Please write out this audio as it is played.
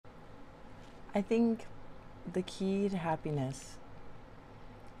I think the key to happiness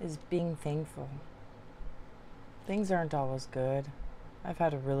is being thankful. Things aren't always good. I've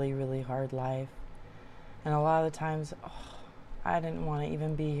had a really, really hard life. And a lot of the times, I didn't want to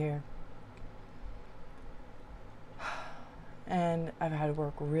even be here. And I've had to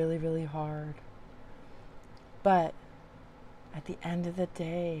work really, really hard. But at the end of the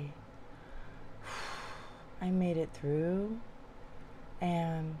day, I made it through,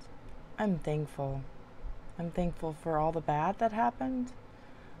 and I'm thankful. I'm thankful for all the bad that happened.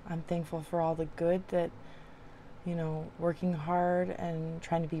 I'm thankful for all the good that, working hard and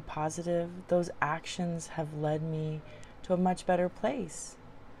trying to be positive, those actions have led me to a much better place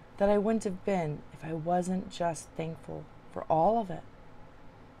that I wouldn't have been if I wasn't just thankful for all of it.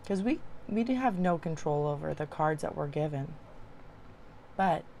 Because we do have no control over the cards that we're given,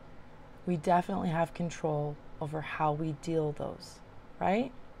 but we definitely have control over how we deal those,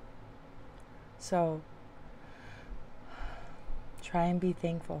 right? So try and be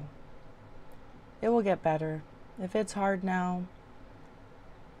thankful. It will get better. If it's hard now,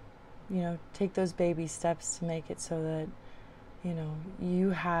 take those baby steps to make it so that, you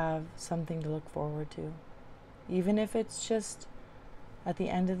have something to look forward to. Even if it's just at the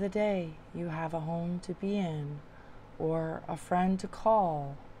end of the day, you have a home to be in, or a friend to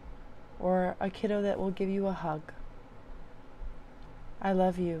call, or a kiddo that will give you a hug. I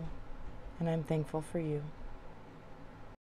love you, and I'm thankful for you.